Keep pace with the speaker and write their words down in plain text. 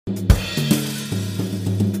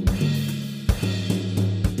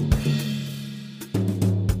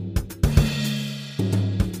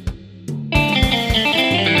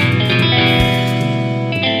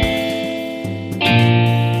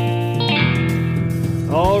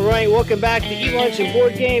everybody. Welcome back to Eat Lunch and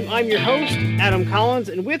Board Game. I'm your host, Adam Collins,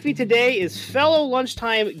 and with me today is fellow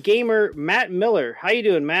lunchtime gamer Matt Miller. How you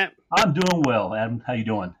doing, Matt? I'm doing well, Adam. How you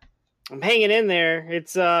doing? I'm hanging in there.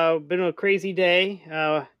 It's been a crazy day.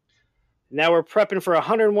 Now we're prepping for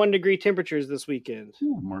 101-degree temperatures this weekend.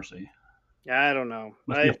 Ooh, mercy. I don't know.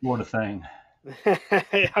 Must be a Florida thing.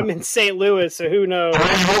 I'm in St. Louis, so who knows?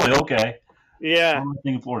 Really? Okay. Yeah. I'm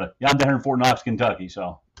in Florida. Yeah, I'm down here in Fort Knox, Kentucky,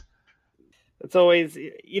 so. It's always,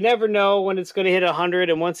 you never know when it's going to hit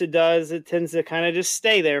 100, and once it does, it tends to kind of just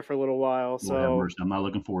stay there for a little while. So I'm not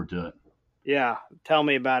looking forward to it. Yeah, tell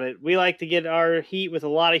me about it. We like to get our heat with a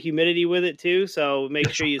lot of humidity with it too, so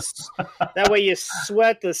make sure that way you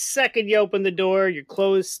sweat the second you open the door, your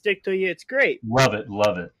clothes stick to you. It's great. Love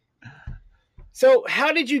it. So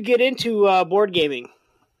how did you get into board gaming?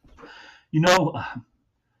 You know,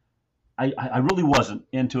 I really wasn't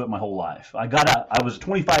into it my whole life. I got out. I was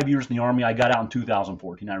 25 years in the Army. I got out in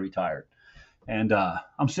 2014. I retired. And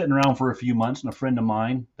I'm sitting around for a few months, and a friend of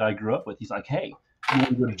mine that I grew up with, he's like, hey, you want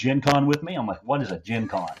to go to Gen Con with me? I'm like, what is a Gen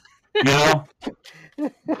Con? You know?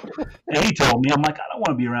 And he told me, I'm like, I don't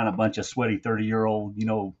want to be around a bunch of sweaty 30-year-old,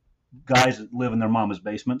 guys that live in their mama's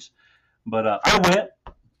basements. But I went,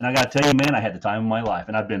 and I got to tell you, man, I had the time of my life,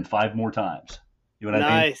 and I've been 5 more times. You know what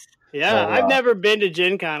I mean? Nice. Yeah, so, I've never been to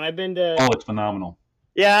Gen Con. I've been to... Oh, it's phenomenal.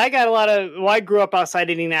 Yeah, I got a lot of... Well, I grew up outside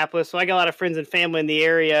Indianapolis, so I got a lot of friends and family in the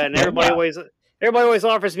area, and everybody always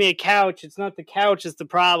offers me a couch. It's not the couch, it's the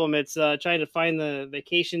problem. It's trying to find the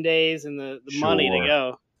vacation days and the money to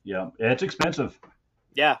go. Yeah, it's expensive.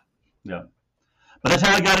 Yeah. But that's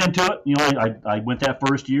how I got into it. I went that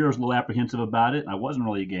first year. I was a little apprehensive about it. I wasn't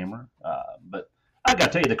really a gamer. But I got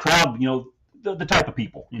to tell you, the crowd, the type of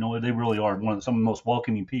people, they really are some of the most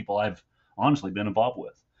welcoming people I've honestly been involved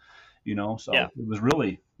with. So yeah. It was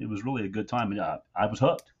really a good time. And I was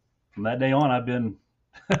hooked. From that day on, I've been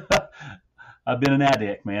an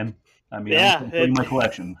addict, man. I mean, I'm my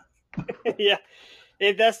collection. Yeah,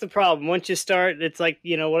 that's the problem. Once you start, it's like,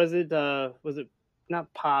 what is it? Was it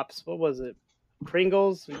not Pops? What was it?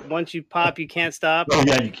 Pringles? Once you pop, you can't stop. Oh,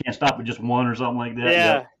 yeah, you can't stop at just one or something like that.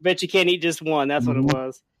 Yeah, bet you can't eat just one. That's what it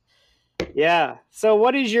was. Yeah. So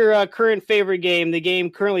what is your current favorite game, the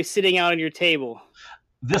game currently sitting out on your table?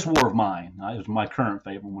 This War of Mine is my current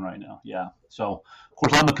favorite one right now. Yeah. So, of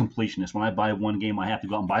course, I'm a completionist. When I buy one game, I have to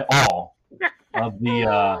go out and buy all of the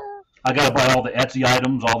I got to buy all the Etsy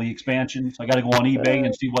items, all the expansions. I got to go on eBay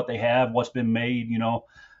and see what they have, what's been made,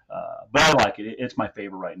 But I like it. It's my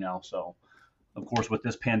favorite right now. So, of course, with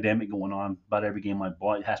this pandemic going on, about every game I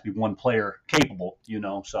buy, it has to be one player capable,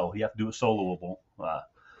 So you have to do it soloable.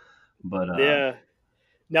 Yeah.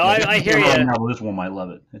 No, I hear you. This one might love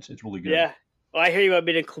it. It's really good. Yeah. Well, I hear you about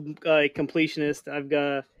being a completionist. I've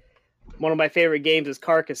got one of my favorite games is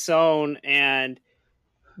Carcassonne, and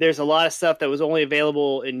there's a lot of stuff that was only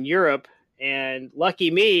available in Europe. And lucky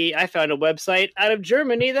me, I found a website out of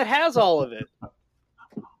Germany that has all of it.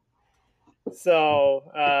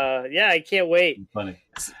 So, I can't wait. Funny.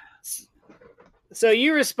 So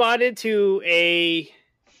you responded to a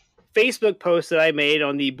Facebook post that I made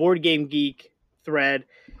on the Board Game Geek thread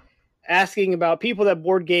asking about people that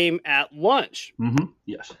board game at lunch. Mm-hmm.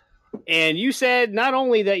 Yes. And you said not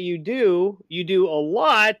only that you do a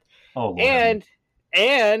lot, and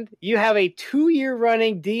you have a 2-year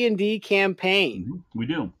running D&D campaign. Mm-hmm. We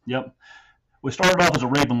do. Yep. We started off as a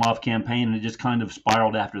Ravenloft campaign, and it just kind of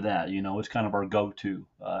spiraled after that. It's kind of our go-to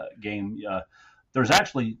game. There's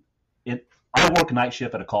actually, I work night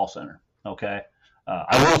shift at a call center. Okay.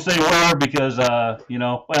 I won't say where because,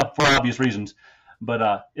 for obvious reasons.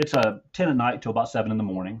 But it's 10 at night till about 7 in the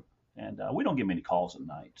morning, and we don't get many calls at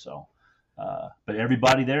night. So, but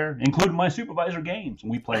everybody there, including my supervisor, games,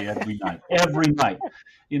 and we play every night,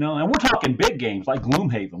 And we're talking big games like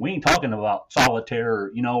Gloomhaven. We ain't talking about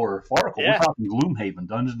Solitaire, or Farkle. Yeah. We're talking Gloomhaven,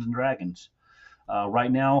 Dungeons and Dragons.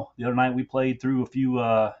 Right now, the other night we played through a few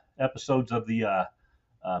episodes of the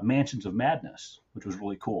Mansions of Madness, which was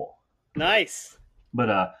really cool. Nice. But,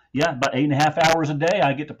 about 8.5 hours a day,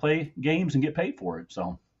 I get to play games and get paid for it.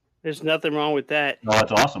 So there's nothing wrong with that. Oh,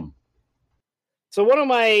 that's awesome. So one of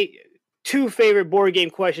my 2 favorite board game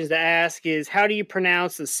questions to ask is, how do you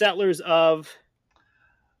pronounce the Settlers of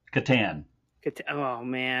Catan? Oh,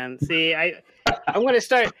 man. See, I'm going to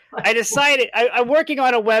start. I decided I'm working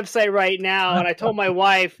on a website right now, and I told my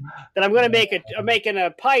wife that I'm going to I'm making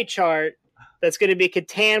a pie chart that's going to be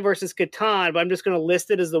Catan versus Catan, but I'm just going to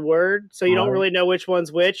list it as the word, so you don't really know which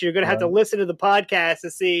one's which. You're going to have to listen to the podcast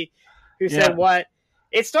to see who said what.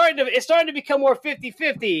 It's starting to become more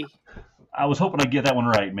 50-50. I was hoping I'd get that one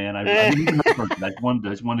right, man. I didn't even know first. I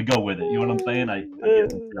just wanted to go with it. You know what I'm saying? I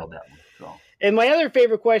nailed that one. So. And my other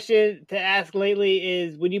favorite question to ask lately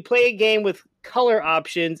is, when you play a game with color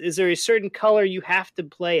options, is there a certain color you have to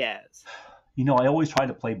play as? I always try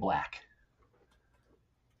to play black.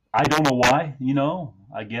 I don't know why,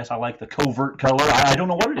 I guess I like the covert color. I don't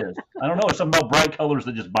know what it is. I don't know. It's something about bright colors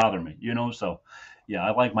that just bother me, So, yeah,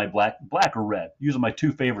 I like my black or red. Usually my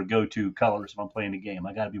two favorite go-to colors if I'm playing a game.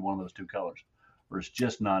 I got to be one of those two colors, or it's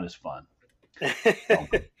just not as fun.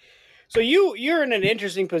 So you're in an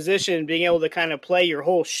interesting position, being able to kind of play your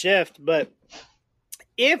whole shift. But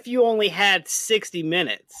if you only had 60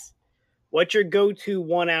 minutes, what's your go-to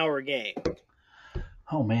 1 hour game?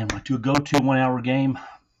 Oh man, my go-to 1 hour game.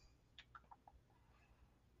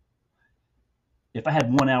 If I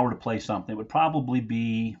had 1 hour to play something, it would probably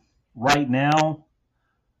be, right now,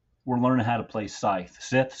 we're learning how to play Scythe.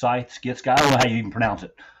 Scythe, Skith, I don't know how you even pronounce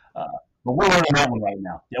it. But we're learning that one right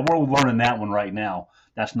now. Yeah, we're learning that one right now.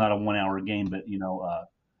 That's not a 1 hour game, but,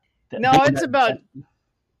 it's about,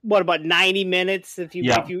 about 90 minutes? If you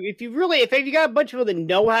got a bunch of people that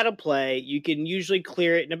know how to play, you can usually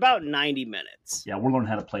clear it in about 90 minutes. Yeah, we're learning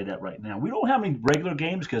how to play that right now. We don't have any regular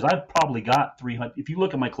games because I've probably got 300. If you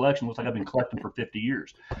look at my collection, it looks like I've been collecting for 50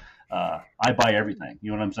 years. I buy everything.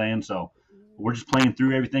 You know what I'm saying? So we're just playing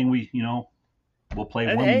through everything. We'll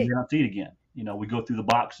play one and not see it again. We go through the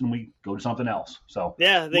box and we go to something else. So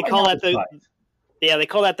yeah, they call that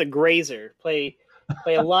the grazer. Play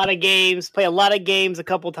a lot of games. Play a lot of games a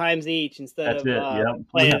couple times each instead of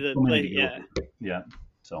Yeah.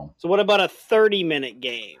 So what about a 30-minute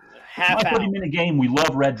game? Half hour. 30-minute game. We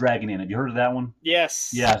love Red Dragon Inn. Have you heard of that one?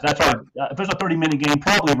 Yes. Yeah, that's our. If there's a 30-minute game,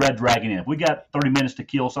 probably Red Dragon Inn. If we got 30 minutes to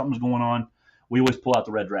kill, something's going on, we always pull out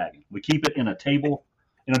the Red Dragon. We keep it in a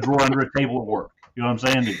drawer under a table at work. You know what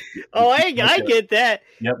I'm saying? I get that.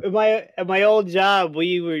 Yep. At my old job,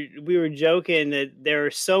 we were joking that there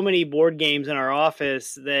are so many board games in our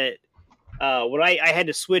office that when I had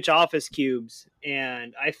to switch office cubes,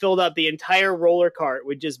 and I filled up the entire roller cart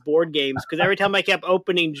with just board games, because every time I kept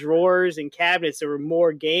opening drawers and cabinets, there were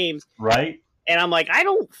more games. Right. And I'm like, I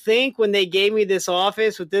don't think when they gave me this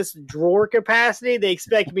office with this drawer capacity, they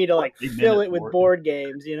expect me to fill it with board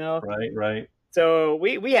games, Right. So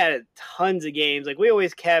we had tons of games. We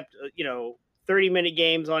always kept, 30-minute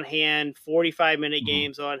games on hand, 45-minute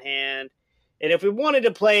games on hand. And if we wanted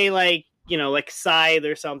to play like Scythe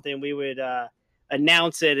or something, we would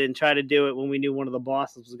announce it and try to do it when we knew one of the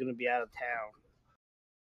bosses was going to be out of town.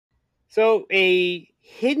 So a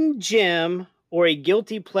hidden gem or a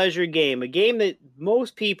guilty pleasure game, a game that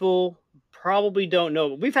most people probably don't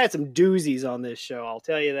know. But we've had some doozies on this show, I'll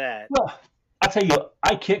tell you that. Well, I'll tell you,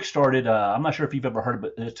 I kickstarted, I'm not sure if you've ever heard of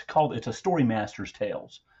it, it's a Story Master's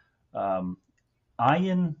Tales. I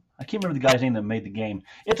can't remember the guy's name that made the game.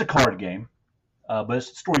 It's a card game, but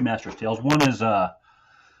it's Story Master's Tales. One is,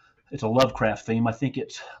 it's a Lovecraft theme. I think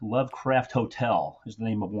it's Lovecraft Hotel is the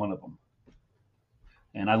name of one of them.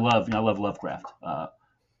 And I love Lovecraft.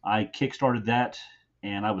 I kickstarted that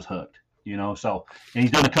and I was hooked, so, and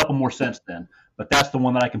he's done a couple more since then. But that's the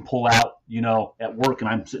one that I can pull out, at work, and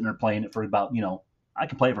I'm sitting there playing it for about, I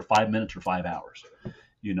can play it for 5 minutes or 5 hours,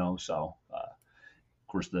 So, of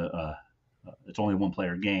course, it's only a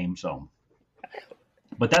one-player game, so.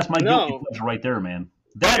 But that's my guilty pleasure right there, man.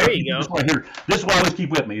 There you go. This is what I always keep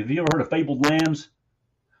with me. Have you ever heard of Fabled Lands?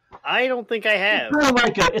 I don't think I have.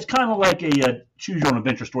 It's kind of like a choose your own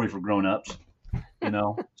adventure story for grown-ups.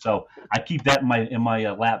 So I keep that in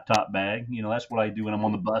my laptop bag. That's what I do when I'm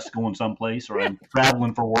on the bus going someplace or I'm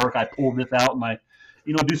traveling for work. I pull this out and I,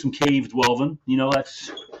 do some cave dwelling.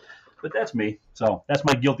 But that's me. So that's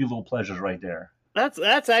my guilty little pleasures right there.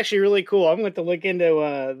 That's actually really cool. I'm going to look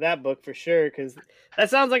into that book for sure, because that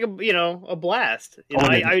sounds like a blast.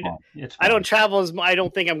 I don't travel I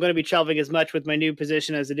don't think I'm going to be traveling as much with my new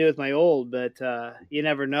position as I do with my old, but you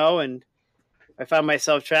never know. And I find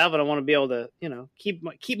myself traveling, I want to be able to,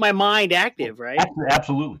 keep my mind active, right?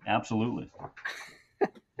 Absolutely.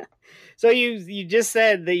 So you just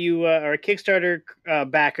said that you are a Kickstarter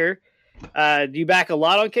backer. Do you back a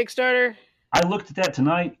lot on Kickstarter? I looked at that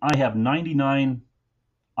tonight. I have 99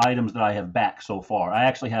 items that I have backed so far. I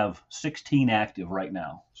actually have 16 active right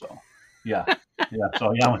now. So, yeah.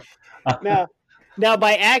 So, yeah. Now,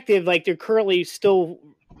 by active, they're currently still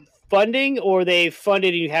funding, or they've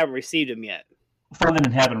funded and you haven't received them yet? Funded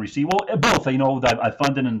and haven't received. Well, both. I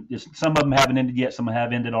funded, and some of them haven't ended yet. Some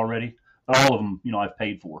have ended already. But all of them, I've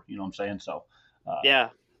paid for. You know what I'm saying? So, yeah.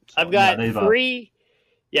 So, I've got 3.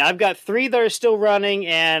 Yeah, I've got 3 that are still running,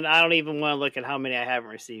 and I don't even want to look at how many I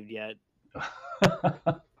haven't received yet.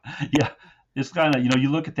 Yeah, It's kind of, you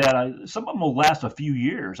look at that. Some of them will last a few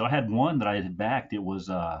years. I had one that I had backed. It was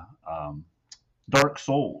Dark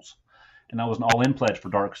Souls, and I was an all-in pledge for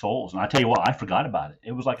Dark Souls. And I tell you what, I forgot about it.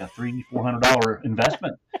 It was like a $300-400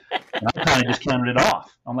 investment, and I kind of just counted it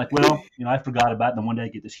off. I'm like, well, I forgot about it. And then one day I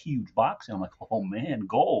get this huge box, and I'm like, oh man,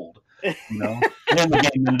 gold. And then the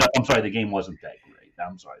game ended up. I'm sorry, the game wasn't that great.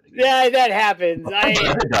 I'm sorry. Yeah, that happens.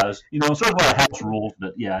 It does. Sort of like house rules,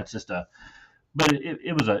 but yeah, it's just a. But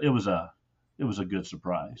it was a good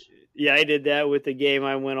surprise. Yeah, I did that with the game.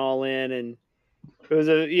 I went all in, and it was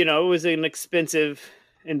it was an expensive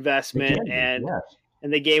investment, and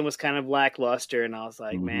the game was kind of lackluster, and I was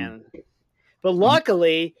like, man. But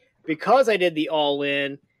luckily, because I did the all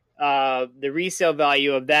in, the resale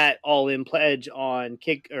value of that all in pledge on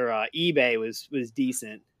eBay was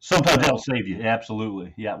decent. Sometimes that'll save you,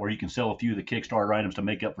 absolutely. Yeah, where you can sell a few of the Kickstarter items to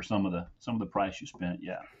make up for some of the price you spent.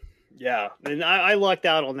 Yeah. Yeah, and I lucked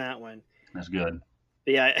out on that one. That's good.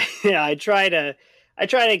 Yeah, I try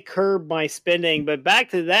to curb my spending, but back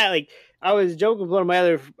to that, like I was joking with one of my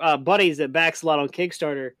other buddies that backs a lot on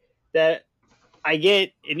Kickstarter that I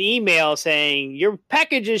get an email saying your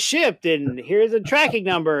package is shipped and here's a tracking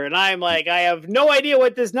number, and I'm like, I have no idea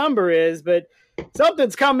what this number is, but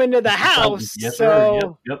something's coming to the house. Yes, so. sir.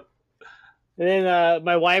 Yep. And then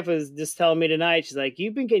my wife was just telling me tonight, she's like,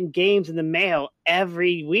 you've been getting games in the mail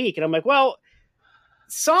every week. And I'm like, well,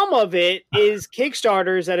 some of it is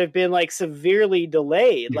Kickstarters that have been like severely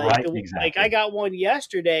delayed. Right, exactly. Like I got one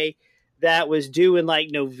yesterday that was due in like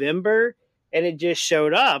November and it just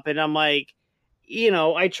showed up. And I'm like,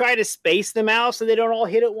 I try to space them out so they don't all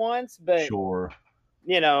hit at once. But, sure.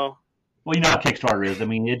 Well, how Kickstarter is. I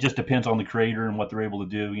mean, it just depends on the creator and what they're able to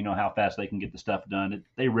do, how fast they can get the stuff done.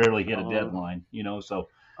 They rarely hit a deadline, so.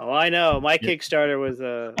 Oh, I know. My Kickstarter was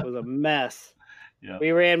a mess. Yeah.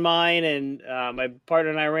 We ran mine, and my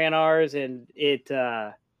partner and I ran ours, and it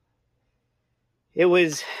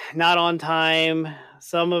was not on time.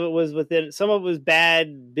 Some of it was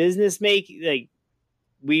bad business making. Like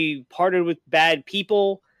we partnered with bad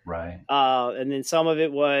people. Right. And then some of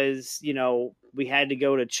it was, we had to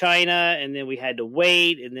go to China and then we had to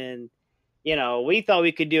wait. And then, we thought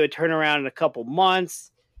we could do a turnaround in a couple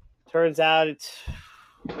months. Turns out it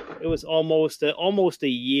was almost a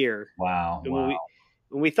year. Wow.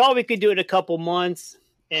 We thought we could do it in a couple months.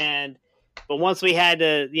 But once we had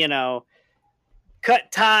to,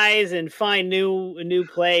 cut ties and find a new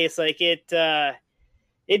place, like it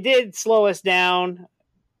did slow us down.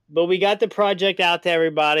 But we got the project out to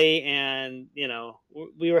everybody, and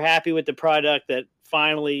we were happy with the product that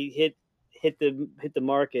finally hit the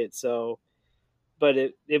market. So, but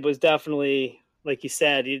it was definitely, like you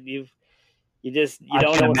said, you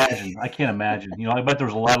don't know. I can't imagine. I bet there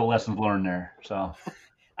was a lot of lessons learned there. So,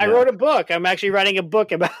 I wrote a book. I'm actually writing a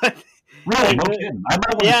book about it. Really? No kidding. I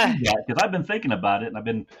might want to see that because I've been thinking about it,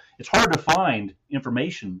 and it's hard to find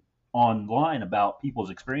information online about people's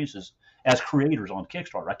experiences as creators on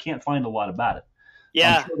Kickstarter. I can't find a lot about it.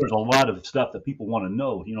 Yeah. I'm sure there's a lot of stuff that people want to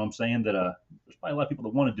know. You know what I'm saying? That there's probably a lot of people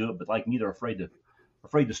that want to do it, but like me, they're afraid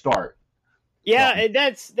to start. Yeah, and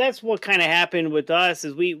that's what kind of happened with us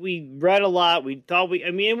is we read a lot. We thought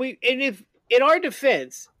if in our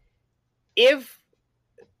defense, if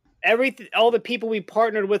all the people we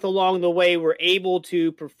partnered with along the way were able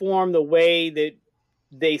to perform the way that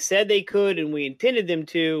they said they could and we intended them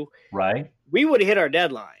to, right, we would have hit our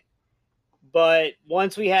deadline. But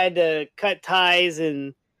once we had to cut ties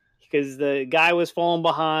and because the guy was falling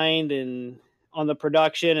behind and on the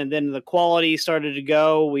production and then the quality started to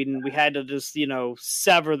go, we had to just,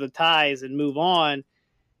 sever the ties and move on.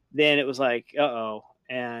 Then it was like, uh-oh.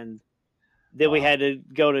 And then we had to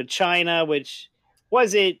go to China, which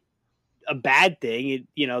wasn't a bad thing.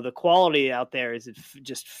 The quality out there is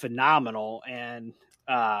just phenomenal. And,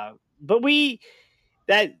 but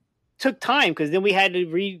that took time because then we had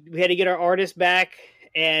to get our artists back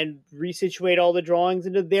and resituate all the drawings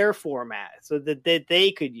into their format so that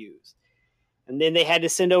they could use. And then they had to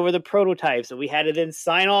send over the prototypes that we had to then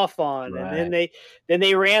sign off on. Right. And then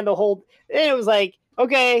they ran the whole, and it was like,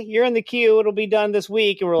 okay, you're in the queue. It'll be done this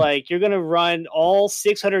week. And we're like, you're going to run all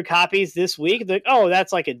 600 copies this week. They're like, oh,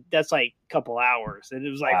 that's like a couple hours. And it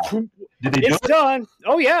was like, wow. It's done.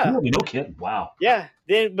 Oh yeah. No kidding. Wow. Yeah.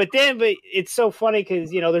 But it's so funny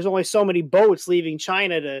because, there's only so many boats leaving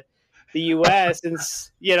China to the U.S. and,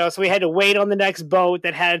 so we had to wait on the next boat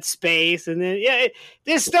that had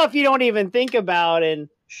there's stuff you don't even think about. And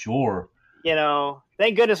sure.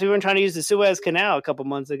 Thank goodness we weren't trying to use the Suez Canal a couple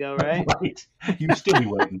months ago, right? Right. You'd still be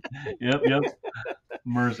waiting. Yep.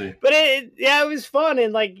 Mercy. But it was fun,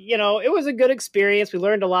 and it was a good experience. We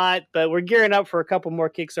learned a lot, but we're gearing up for a couple more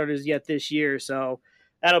Kickstarters yet this year, so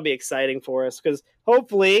that'll be exciting for us because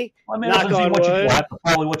hopefully, knock on wood, that's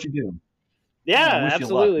probably what you do. Yeah,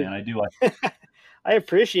 absolutely, man. I do. I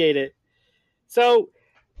appreciate it. So,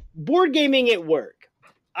 board gaming at work,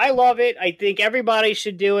 I love it. I think everybody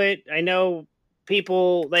should do it. I know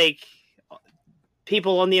people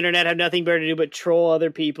on the internet have nothing better to do but troll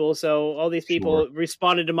other people. So all these people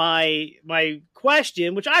responded to my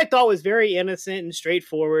question, which I thought was very innocent and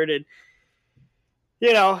straightforward, and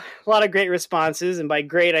a lot of great responses. And by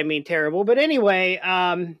great, I mean terrible. But anyway,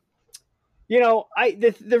 the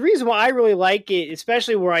reason why I really like it,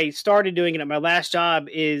 especially where I started doing it at my last job,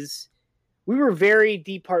 is we were very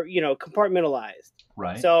compartmentalized.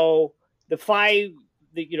 Right. So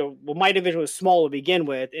my division was small to begin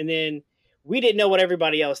with, and then we didn't know what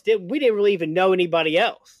everybody else did. We didn't really even know anybody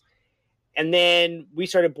else. And then we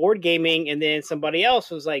started board gaming, and then somebody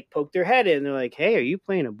else was like, poked their head in. They're like, "Hey, are you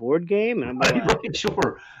playing a board game?" And I'm like, right,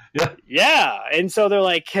 sure. Yeah. Yeah. And so they're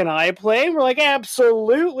like, "Can I play?" And we're like,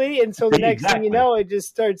 "Absolutely." And so the next thing you know, it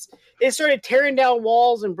started tearing down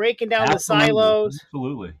walls and breaking down the silos.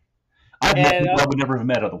 Absolutely. I've met people I would never have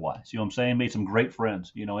met otherwise. You know what I'm saying? Made some great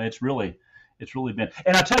friends. It's really been.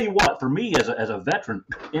 And I tell you what, for me as a veteran,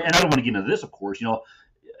 and I don't want to get into this, of course,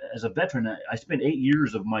 as a veteran, I spent 8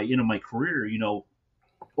 years of my career,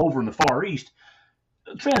 over in the Far East.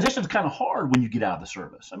 Transition's kind of hard when you get out of the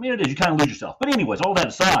service. I mean, it is. You kind of lose yourself. But anyways, all that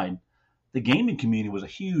aside, the gaming community was a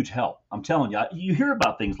huge help. I'm telling you, you hear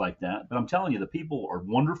about things like that, but I'm telling you, the people are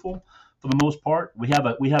wonderful for the most part. We have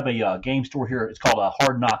a game store here. It's called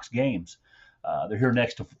Hard Knocks Games. They're here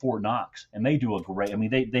next to Fort Knox, and they do a great. I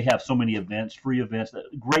mean, they have so many events, free events.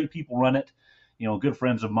 Great people run it. Good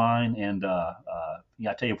friends of mine, and I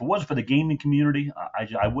tell you, if it wasn't for the gaming community,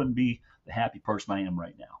 I wouldn't be the happy person I am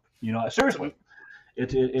right now. Seriously,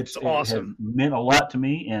 it's awesome. It has meant a lot to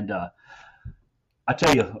me, and I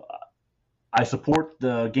tell you, I support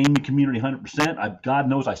the gaming community 100%. God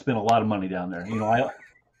knows I spend a lot of money down there.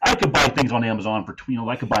 I could buy things on Amazon for,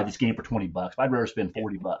 I could buy this game for $20. I'd rather spend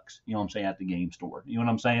 $40, you know what I'm saying, at the game store. You know what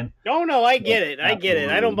I'm saying? No, I get it. I get it.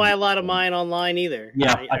 I don't buy a lot of mine online either.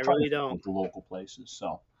 Yeah, I really don't. With the local places.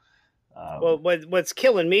 So, well, what's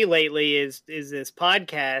killing me lately is this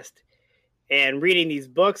podcast and reading these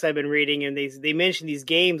books I've been reading, and they mention these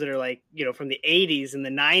games that are like, from the 80s and the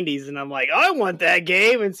 90s, and I'm like, I want that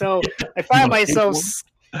game. And so I find myself...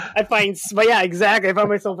 I find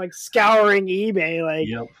myself like scouring eBay, like,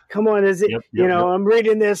 come on, is it, I'm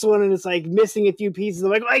reading this one and it's like missing a few pieces.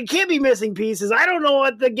 I'm like, I can't be missing pieces. I don't know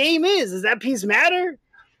what the game is. Does that piece matter?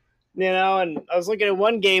 And I was looking at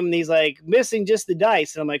one game and he's like, missing just the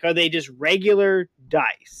dice. And I'm like, are they just regular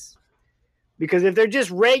dice? Because if they're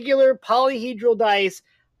just regular polyhedral dice,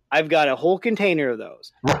 I've got a whole container of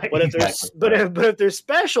those. Right, but if they're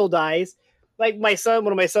special dice, like one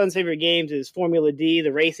of my son's favorite games is Formula D,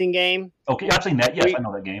 the racing game. Okay, I've seen that. Yes, I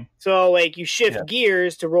know that game. So, like, you shift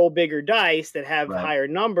gears to roll bigger dice that have higher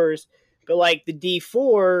numbers, but like the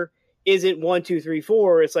D4 isn't 1, 2, 3,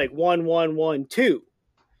 4. It's like 1, 1, 1, 2.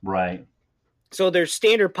 Right. So they're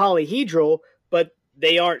standard polyhedral, but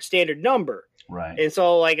they aren't standard number. Right. And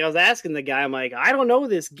so, like, I was asking the guy, I'm like, I don't know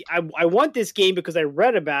this. I want this game because I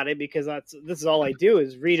read about it, because this is all I do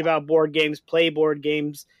is read about board games, play board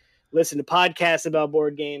games, listen to podcasts about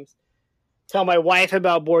board games, tell my wife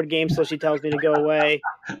about board games so she tells me to go away.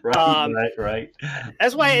 Right.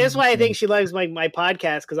 That's why I think she likes my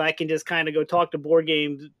podcast, because I can just kind of go talk to board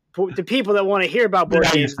games, to people that want to hear about board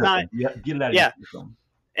games. Get it out of your system.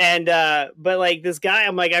 And but like this guy,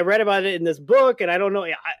 I'm like, I read about it in this book, and I don't know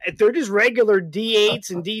if they're just regular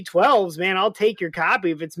D8s and D12s. Man, I'll take your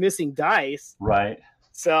copy if it's missing dice. Right.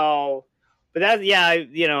 So, but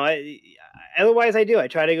otherwise I do. I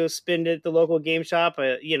try to go spend it at the local game shop.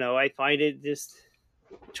 I find it, just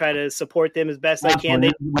try to support them as best I can.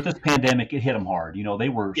 With this pandemic, it hit them hard. They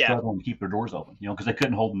were struggling to keep their doors open, because they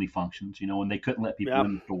couldn't hold any functions, and they couldn't let people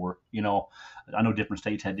in the store. I know different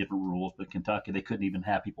states had different rules, but Kentucky, they couldn't even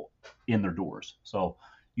have people in their doors. So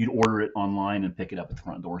you'd order it online and pick it up at the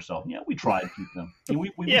front door. So, we tried to keep them. We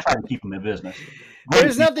tried to keep them in business.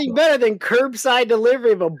 There's nothing better than curbside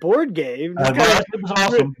delivery of a board game. It was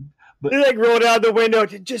awesome. They like rolled out the window.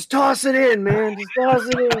 Just toss it in, man. Just toss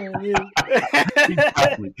it in.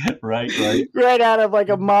 Exactly. Right. Right out of like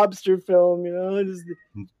a mobster film, Just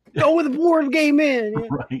go with the board game in.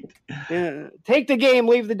 Right. Yeah. Take the game,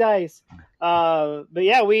 leave the dice. But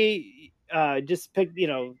yeah, we just picked.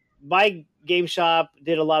 Game Shop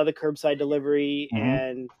did a lot of the curbside delivery,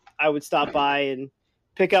 and I would stop by and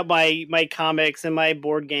pick up my comics and my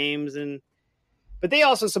board games, but they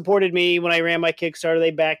also supported me when I ran my Kickstarter.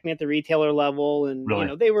 They backed me at the retailer level, and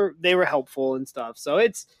Really? they were helpful and stuff. So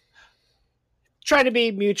it's trying to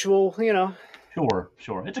be mutual, Sure.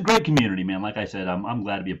 It's a great community, man. Like I said, I'm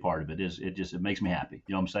glad to be a part of it. It makes me happy.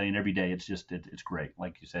 You know what I'm saying? Every day, it's it's great.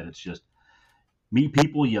 Like you said, it's just meet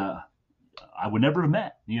people I would never have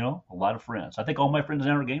met. A lot of friends. I think all my friends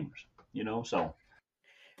now are gamers. So.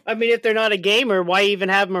 I mean, if they're not a gamer, why even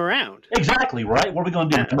have them around? Exactly, right? What are we going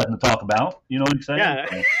to do? Nothing to talk about. You know what I'm saying?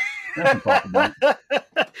 Yeah. Nothing to talk about.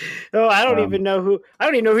 No, I don't even know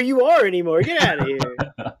who you are anymore. Get out of here.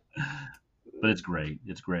 But it's great.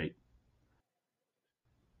 It's great.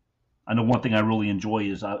 I know one thing I really enjoy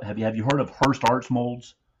is have you heard of Hearst Arts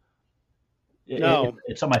Molds? No.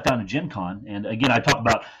 It's something I found at Gen Con, and again I talk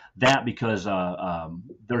about that because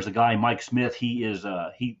there's a guy, Mike Smith.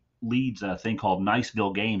 He leads a thing called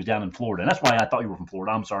Niceville Games down in Florida, and that's why I thought you were from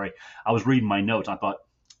Florida. I'm sorry, I was reading my notes. I thought,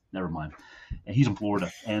 never mind. And he's in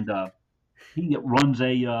Florida, and he runs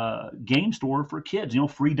a game store for kids.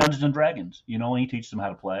 Free Dungeons and Dragons. And he teaches them how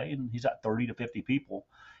to play, and he's got 30 to 50 people.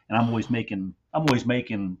 And I'm always making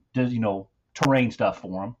terrain stuff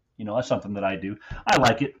for them. That's something that I do. I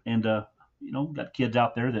like it, and got kids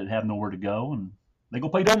out there that have nowhere to go, and they go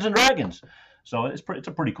play Dungeons and Dragons. So it's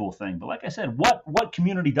a pretty cool thing. But like I said, what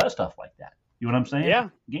community does stuff like that? You know what I'm saying? Yeah.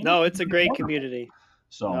 No, it's a great community.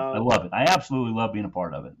 So I love it. I absolutely love being a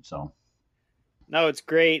part of it. So. No, it's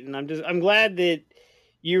great, and I'm glad that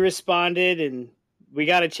you responded and we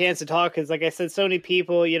got a chance to talk because, like I said, so many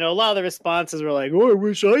people, a lot of the responses were like, "Oh, I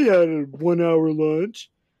wish I had a 1 hour lunch."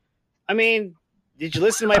 I mean, did you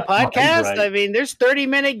listen to my podcast? Right. I mean, there's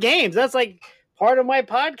 30-minute games. That's like part of my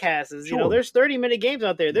podcast is, Sure. There's 30-minute games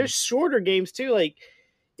out there. There's shorter games too. Like,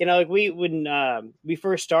 like when we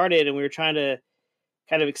first started and we were trying to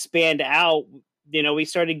kind of expand out, we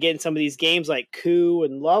started getting some of these games like Coup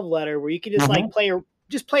and Love Letter where you can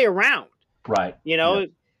just play around. Right. Yeah.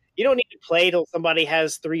 You don't need to play till somebody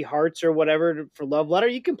has 3 hearts or whatever for Love Letter.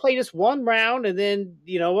 You can play just one round and then,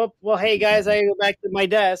 well, hey guys, I go back to my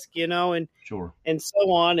desk, and sure, and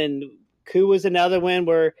so on. And Coup was another one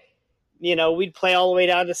where, we'd play all the way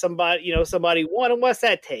down to somebody won. And what's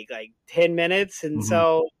that take? Like 10 minutes. And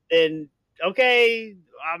so then, okay,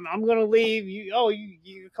 I'm going to leave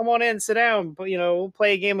you come on in, sit down, but, we'll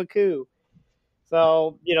play a game of Coup.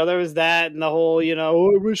 So, there was that and the whole,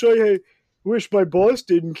 I wish my boss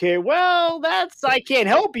didn't care. Well, I can't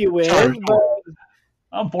help you with. Sure. But,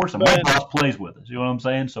 unfortunately, my boss plays with us. You know what I'm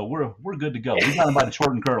saying? So we're good to go. We got him by the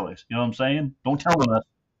short and curlies. You know what I'm saying? Don't tell him us.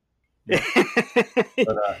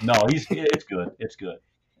 But no, it's good. It's good.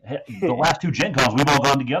 The last 2 Gen Cons, we've all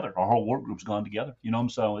gone together. Our whole work group's gone together.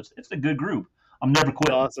 So it's a good group. I'm never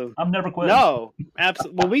quitting. Awesome. I'm never quitting. No,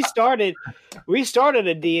 absolutely. Well, we started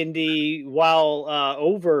a D&D while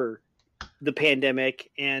over the pandemic,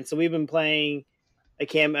 and so we've been playing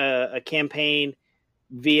a campaign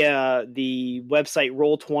via the website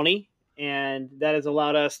Roll20, and that has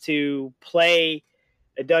allowed us to play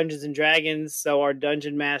a Dungeons and Dragons. So our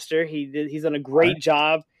dungeon master, he's done a great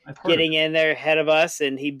job getting in there ahead of us,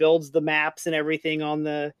 and he builds the maps and everything on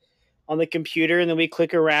the computer, and then we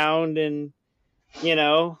click around and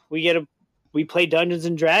we play Dungeons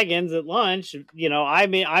and Dragons at lunch.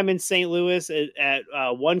 I'm in St. Louis at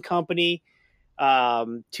one company. 2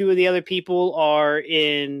 of the other people are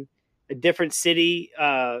in a different city,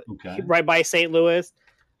 right by St. Touis.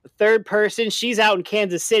 The third person, she's out in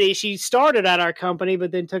Kansas City. She started at our company,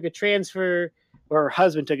 but then took a transfer, or her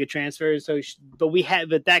husband took a transfer.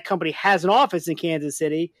 But that company has an office in Kansas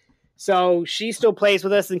City. So she still plays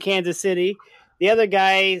with us in Kansas City. The other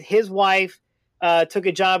guy, his wife, took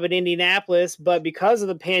a job in Indianapolis, but because of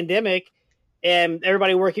the pandemic and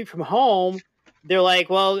everybody working from home, they're like,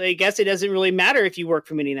 well, I guess it doesn't really matter if you work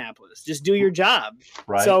from Indianapolis. Just do your job.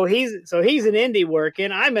 Right. So he's in Indy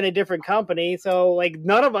working. I'm in a different company. So like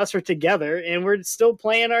none of us are together and we're still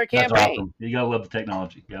playing our campaign. That's awesome. You got to love the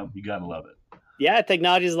technology. Yeah, you got to love it. Yeah,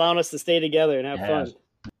 technology is allowing us to stay together and have fun.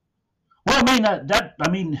 Well, I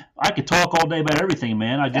mean, I could talk all day about everything,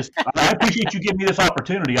 man. I appreciate you giving me this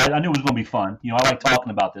opportunity. I knew it was going to be fun. I like talking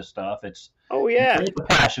about this stuff. It's a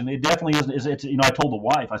passion. It definitely is. It's I told the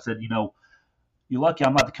wife, I said, you're lucky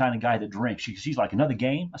I'm not the kind of guy that drinks. She's like, another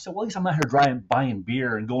game? I said, well, at least I'm not here buying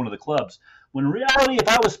beer and going to the clubs. When in reality, if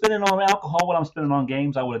I was spending on alcohol what I'm spending on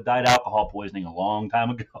games, I would have died alcohol poisoning a long time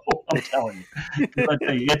ago. I'm telling you. I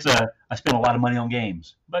tell you, I spend a lot of money on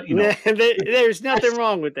games. But, there's nothing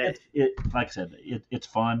wrong with that. Like I said, it's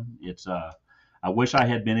fun. It's I wish I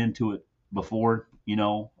had been into it before,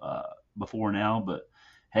 before now, but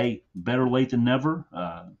hey, better late than never.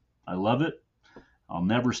 I love it. I'll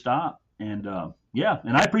never stop. And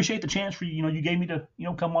and I appreciate the chance for you gave me to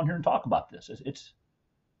come on here and talk about this. It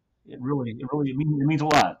means a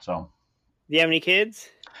lot. So, Do you have any kids?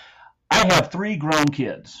 I have 3 grown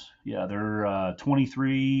kids. Yeah, they're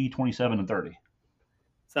 23, 27, and 30.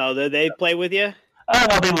 So they play with you?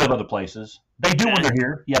 Well, they live other places. They do when they're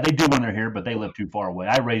here. Yeah, they do when they're here, but they live too far away.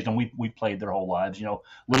 I raised them. We played their whole lives.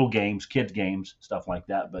 Little games, kids games, stuff like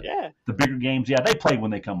that. But the bigger games, they play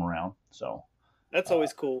when they come around. So that's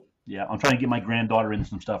always cool. Yeah, I'm trying to get my granddaughter into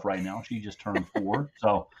some stuff right now. She just turned 4,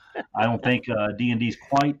 so I don't think D&D's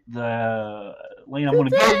quite the lane I'm going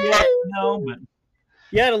to go yet. But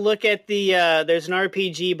you got to look at there's an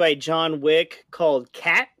RPG by John Wick called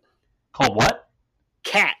Cat. Called what?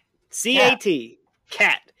 Cat. C-A-T.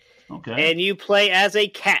 Cat. Okay. And you play as a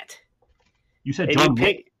cat. You said John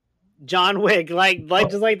Wick? John Wick, just like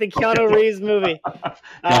the Keanu Reeves movie.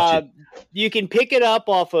 Gotcha. You can pick it up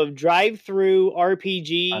off of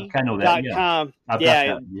DriveThruRPG.com. I know that. Yeah. I've got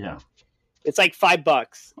that. Yeah. It's like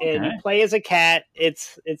 $5, and you play as a cat.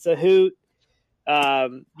 It's a hoot.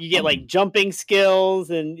 You get like jumping skills,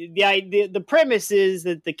 and the premise is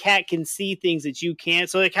that the cat can see things that you can't.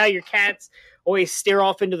 So like how your cats always stare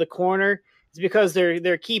off into the corner, it's because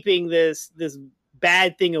they're keeping this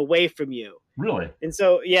bad thing away from you. Really? And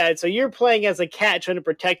so you're playing as a cat trying to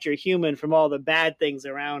protect your human from all the bad things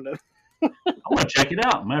around him. I'm going to check it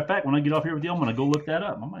out. Matter of fact, when I get off here with you, I'm going to go look that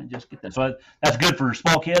up. I might just get that. So that's good for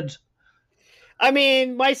small kids? I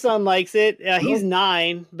mean, my son likes it. He's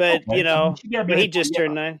 9, but, he just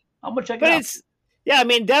turned 9. I'm going to check it out.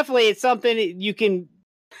 Definitely it's something you can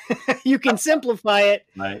you can simplify it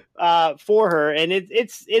for her, and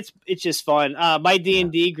it's just fun. My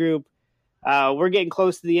D&D group, we're getting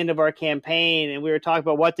close to the end of our campaign, and we were talking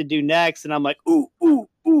about what to do next, and I'm like, ooh,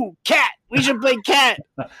 cat. We should play cat.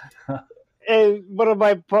 And one of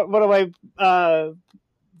my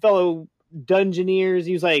fellow dungeoneers,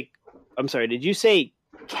 he was like, I'm sorry, did you say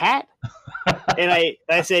cat? And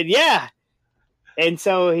I said, yeah. And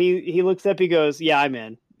so he looks up, he goes, yeah, I'm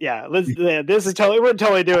in. Yeah, we're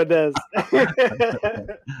totally doing this. That's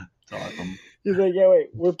awesome. He's like, yeah, wait,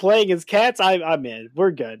 we're playing as cats? I'm in. We're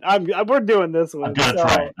good. We're doing this one.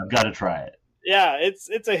 I've got to try it. Yeah,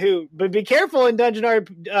 it's a hoot. But be careful in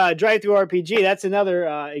DriveThruRPG. That's another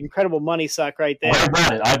incredible money suck right there. What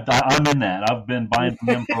about it? I'm in that. I've been buying from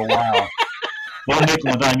them for a while. They'll make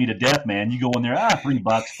one dime you to death, man. You go in there, $3,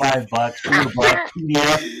 $5, $4,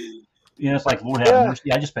 PDF. It's like, Lord have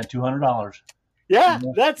mercy. I just spent $200. Yeah,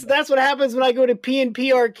 that's what happens when I go to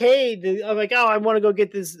P&P Arcade. I'm like, I want to go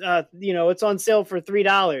get this. It's on sale for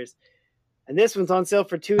 $3, and this one's on sale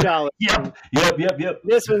for $2. Yep.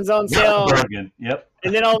 This one's on sale. Yep.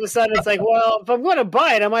 And then all of a sudden, it's like, well, if I'm going to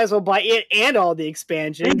buy it, I might as well buy it and all the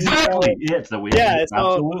expansions. Exactly. It's the way. Yeah,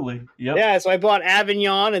 absolutely. Yep. Yeah, so I bought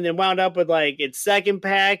Avignon, and then wound up with like its second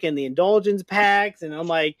pack and the indulgence packs, and I'm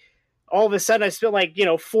like, all of a sudden, I spent like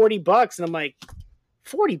 $40, and I'm like,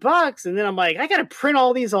 $40, and then I'm like, I gotta print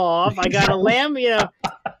all these off. I gotta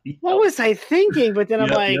what was I thinking? But then I'm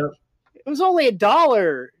like, it was only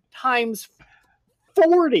 $1 times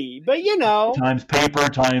 40, but times paper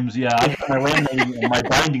times I got my laminating and my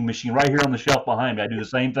binding machine right here on the shelf behind me. I do the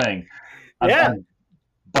same thing. I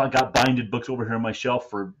got binded books over here on my shelf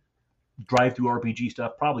for DriveThruRPG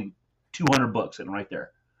stuff. Probably 200 books sitting right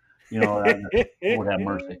there. Lord have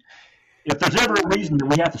mercy. If there's ever a reason that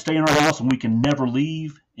we have to stay in our house and we can never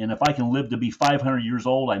leave, and if I can live to be 500 years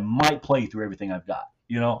old, I might play through everything I've got.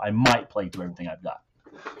 I might play through everything I've got.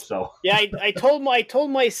 So I told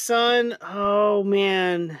my son, oh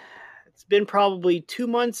man, it's been probably 2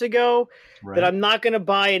 months ago that I'm not going to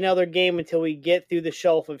buy another game until we get through the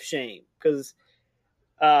Shelf of Shame, because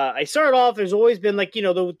I started off. There's always been the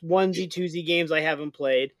onesie twosie games I haven't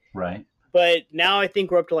played. Right. But now I think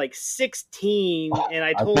we're up to like 16, and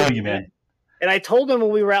I told you, man. And I told him when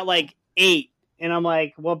we were at like 8, and I'm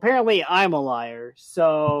like, well, apparently I'm a liar.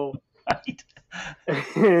 So, right.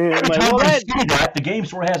 The game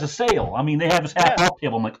store has a sale. I mean, they have this half off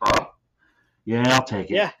table. I'm like, I'll take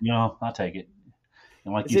it. Yeah, I'll take it.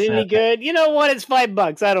 And like is it any good? You know what? It's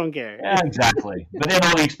 $5. I don't care. Yeah, exactly. But then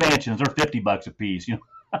all the expansions are $50 a piece.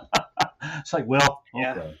 It's like, well,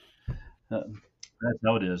 okay. That's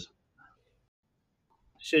how it is.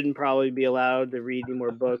 Shouldn't probably be allowed to read any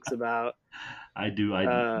more books about. I do.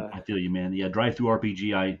 I feel you, man. Yeah,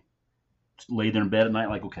 DriveThruRPG. I lay there in bed at night,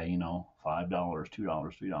 like, okay, $5, $2,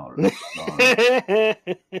 $3. And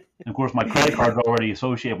of course, my credit card's already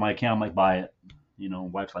associated with my account. I'm like, buy it.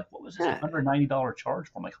 Wife's like, what was this? $190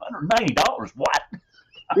 charge? I'm like, $190? What?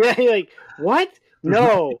 Yeah, you're like, what? There's no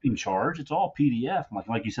No. shipping charge. It's all PDF.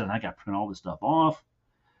 Like you said, I got to print all this stuff off.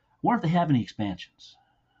 I wonder if they have any expansions.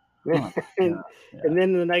 Huh. and, and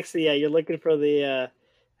then the next thing, you're looking for the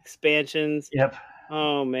expansions. Yep.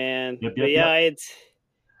 Oh man. Yep. But yeah,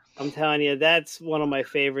 I'm telling you, that's one of my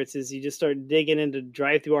favorites. Is you just start digging into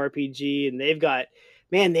DriveThru RPG, and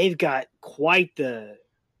they've got quite the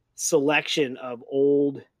selection of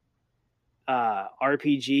old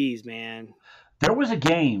RPGs, man. There was a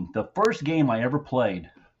game, the first game I ever played.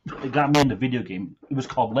 It got me into video game. It was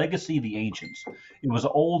called Legacy of the Ancients. It was an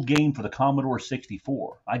old game for the Commodore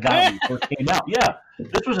 64. I got it when it first came out. Yeah,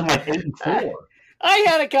 this was in like '84. I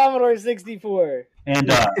had a Commodore 64.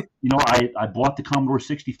 And, I bought the Commodore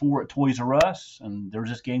 64 at Toys R Us, and there was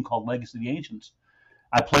this game called Legacy of the Ancients.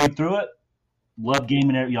 I played through it, loved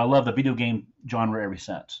gaming. I love the video game genre ever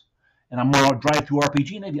since. And I'm on DriveThru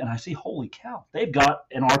RPG, and I see, holy cow, they've got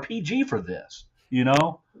an RPG for this.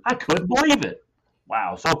 I couldn't believe it.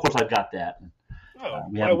 Wow. So, of course, I've got that.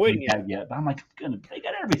 We haven't played that yet. But I'm like, goodness, they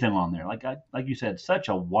got everything on there. Like you said, such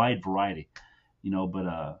a wide variety.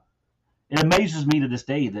 But it amazes me to this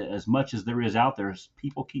day that as much as there is out there,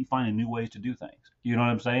 people keep finding new ways to do things. You know what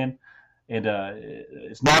I'm saying? And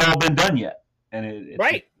it's not all been done yet. And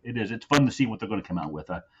right. It is. It's fun to see what they're going to come out with.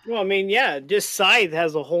 Well, I mean, yeah, just Scythe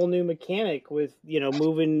has a whole new mechanic with,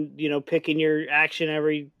 moving, picking your action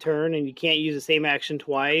every turn, and you can't use the same action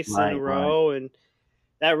twice in a row. Right. And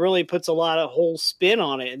that really puts a lot of whole spin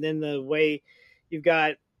on it. And then the way you've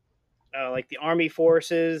got like the army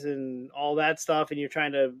forces and all that stuff, and you're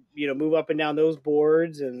trying to, move up and down those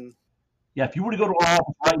boards. And yeah, if you were to go to our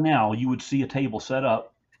office right now, you would see a table set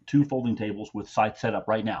up, 2 folding tables with Scythe set up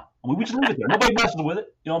right now. I mean, we just leave it there. Nobody messes with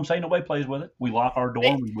it. You know what I'm saying? Nobody plays with it. We lock our door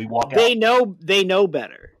and we walk out. They know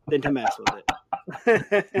better than to mess with it.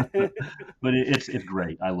 But it's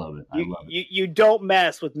great. I love it. You don't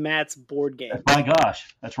mess with Matt's board game. My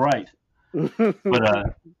gosh, that's right.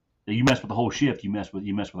 But you mess with the whole shift. You mess with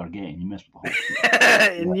our game. You mess with the whole shift.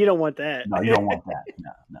 And you don't want that. No, you don't want that.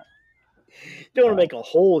 No. You don't want to make a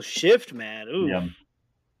whole shift, man. Ooh. Yeah.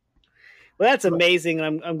 Well, that's amazing.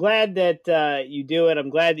 I'm glad that you do it. I'm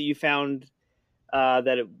glad that you found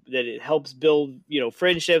that it helps build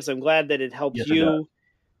friendships. I'm glad that it helps you.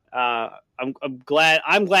 I'm glad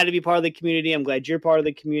to be part of the community. I'm glad you're part of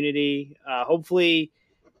the community. Hopefully,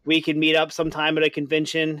 we can meet up sometime at a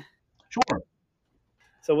convention. Sure.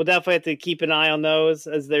 So we'll definitely have to keep an eye on those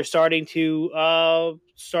as they're starting to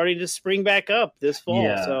spring back up this fall.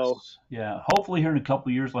 Yes. So yeah, hopefully here in a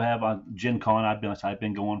couple of years we'll have on Gen Con. I went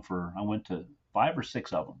to 5 or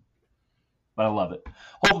 6 of them, but I love it.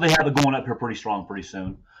 Hopefully they have it going up here pretty strong pretty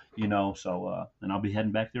soon. So and I'll be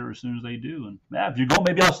heading back there as soon as they do. And if you go,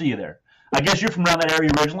 maybe I'll see you there. I guess you're from around that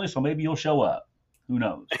area originally, so maybe you'll show up. Who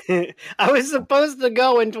knows? I was supposed to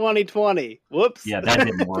go in 2020. Whoops. Yeah, that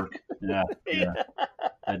didn't work. Yeah.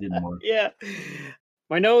 That didn't work. Yeah.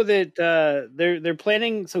 I know that they're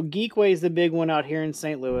planning. So Geekway is the big one out here in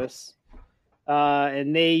St. Louis,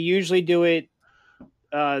 and they usually do it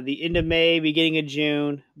the end of May, beginning of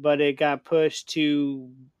June, but it got pushed to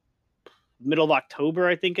middle of October,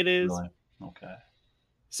 I think it is. Really? Okay.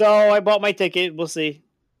 So I bought my ticket. We'll see.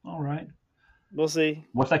 All right. We'll see.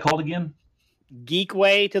 What's that called again?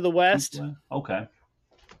 Geekway to the west. Geekway? Okay. Write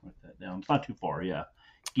that down. It's not too far. Yeah.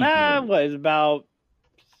 What is about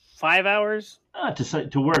 5 hours?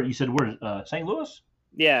 To where you said where? St. Louis?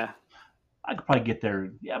 Yeah. I could probably get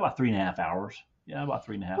there. Yeah, about 3.5 hours. Yeah, about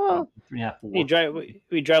 3.5. Well, 3.5, 4.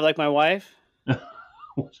 We drive like my wife.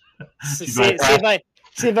 see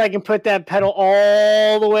if I can put that pedal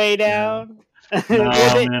all the way down. No,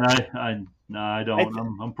 man, I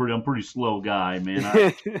don't. I'm pretty slow guy,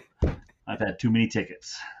 man. I've had too many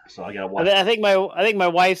tickets, so I gotta watch. I think my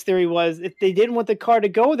wife's theory was if they didn't want the car to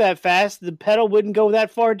go that fast, the pedal wouldn't go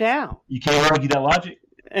that far down. You can't argue that logic.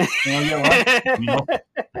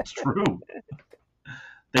 That's true.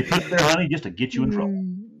 They put there, honey, just to get you in trouble.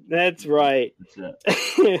 That's right. That's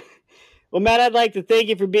it. Well, Matt, I'd like to thank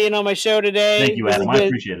you for being on my show today. Thank you, Adam. I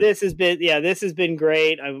appreciate it. This has been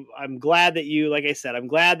great. I'm glad that you, like I said, I'm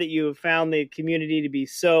glad that you have found the community to be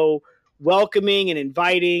so welcoming and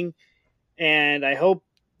inviting. And I hope,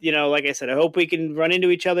 like I said, I hope we can run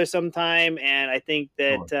into each other sometime. And I think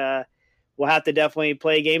that we'll have to definitely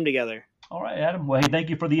play a game together. All right, Adam. Well, hey, thank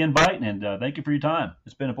you for the invite, and thank you for your time.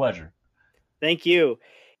 It's been a pleasure. Thank you.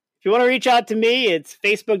 If you want to reach out to me, it's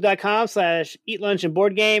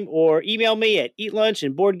facebook.com/eatlunchandboardgame or email me at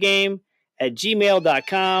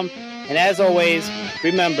eatlunchandboardgame@gmail.com. And as always,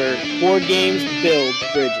 remember, board games build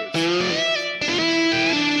bridges.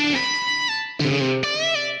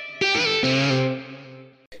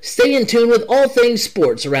 Stay in tune with all things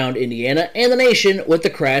sports around Indiana and the nation with the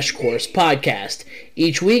Crash Course Podcast.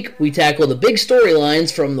 Each week, we tackle the big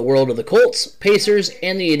storylines from the world of the Colts, Pacers,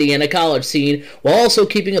 and the Indiana college scene, while also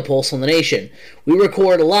keeping a pulse on the nation. We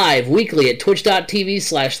record live weekly at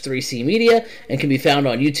twitch.tv/3cmedia and can be found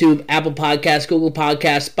on YouTube, Apple Podcasts, Google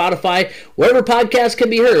Podcasts, Spotify, wherever podcasts can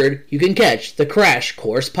be heard, you can catch the Crash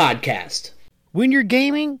Course Podcast. When you're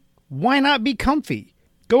gaming, why not be comfy?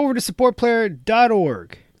 Go over to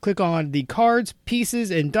supportplayer.org. Click on the cards, pieces,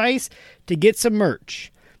 and dice to get some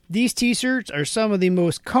merch. These t-shirts are some of the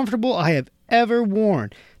most comfortable I have ever worn.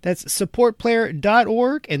 That's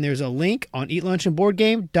supportplayer.org, and there's a link on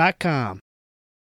eatlunchandboardgame.com.